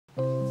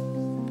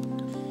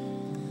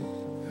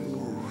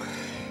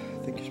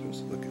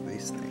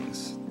these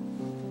things.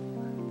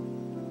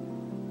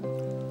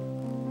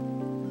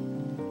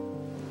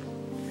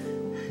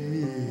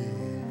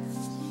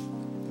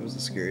 That was the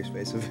scariest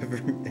face I've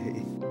ever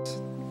made.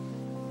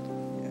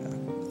 Yeah,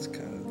 that's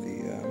kind of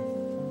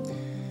the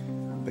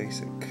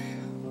basic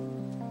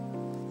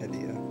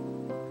idea.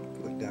 If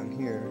you look down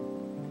here,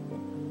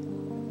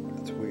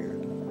 that's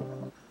weird.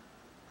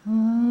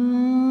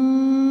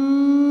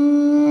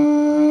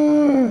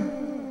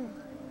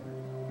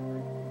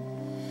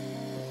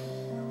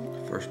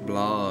 First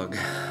blog.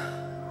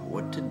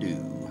 What to do.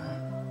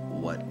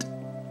 What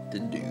to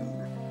do.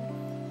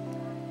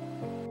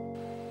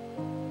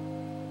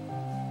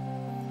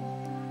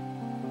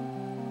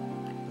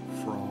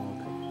 Frog.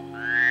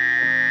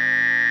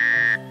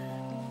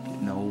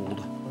 Getting old.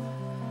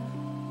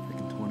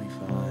 Freaking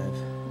 25.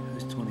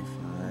 Who's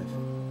 25?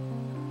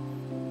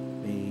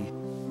 Me.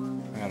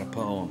 I got a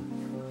poem.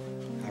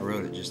 I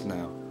wrote it just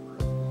now.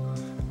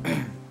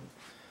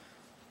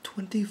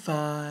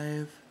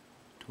 25.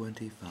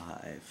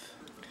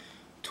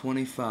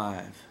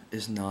 25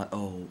 is not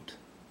old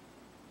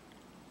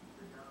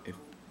if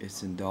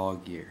it's in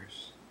dog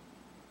years,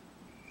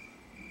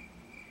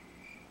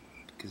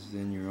 because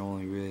then you're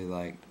only really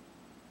like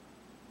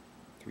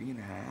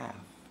 3.5,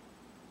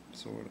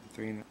 sort of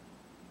 3 and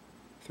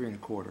a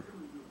quarter,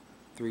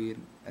 3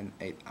 and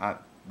 8,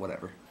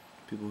 whatever.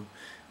 People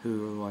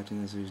who are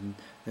watching this,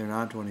 they're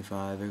not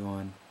 25, they're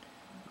going,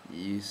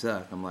 you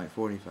suck. I'm like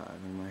 45,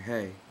 and I'm like,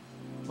 hey,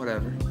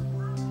 whatever.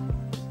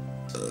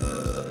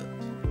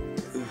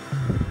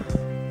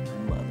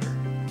 Mother.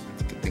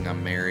 It's a good thing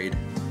I'm married.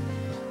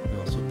 You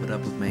also put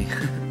up with me.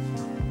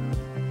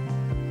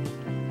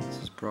 This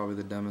is probably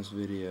the dumbest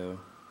video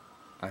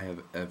I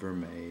have ever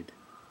made.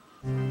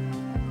 No.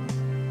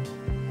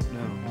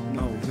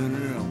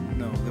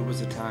 There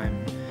was a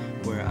time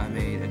where I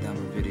made a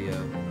dumber video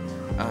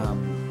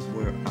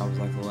where I was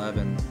like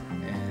 11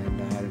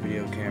 and I had a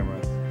video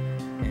camera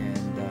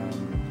and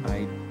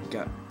I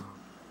got...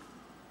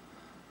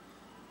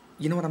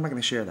 You know what, I'm not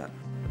going to share that.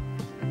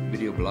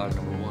 Video blog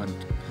number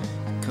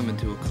 1 coming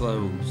to a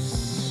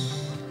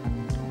close.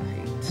 Don't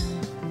hate.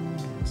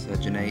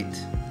 Miscegenate.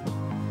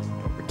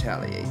 Don't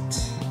retaliate.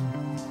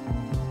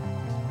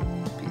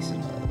 Peace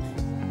and love.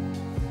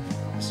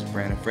 This is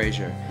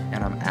Frazier,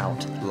 and I'm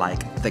out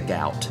like the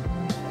gout.